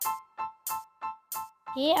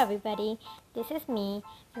Hey everybody, this is me,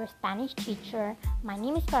 your Spanish teacher. My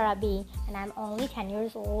name is Parabi and I'm only 10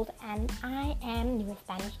 years old and I am your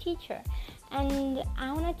Spanish teacher. And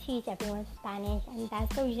I want to teach everyone Spanish and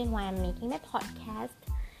that's the reason why I'm making my podcast.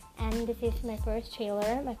 And this is my first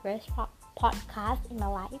trailer, my first podcast in my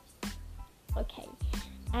life. Okay,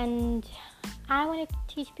 and I want to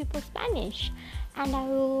teach people Spanish and I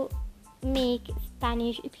will make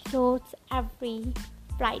Spanish episodes every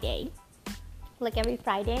Friday. Every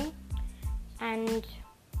Friday, and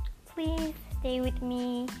please stay with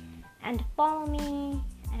me and follow me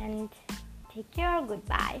and take care.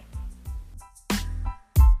 Goodbye.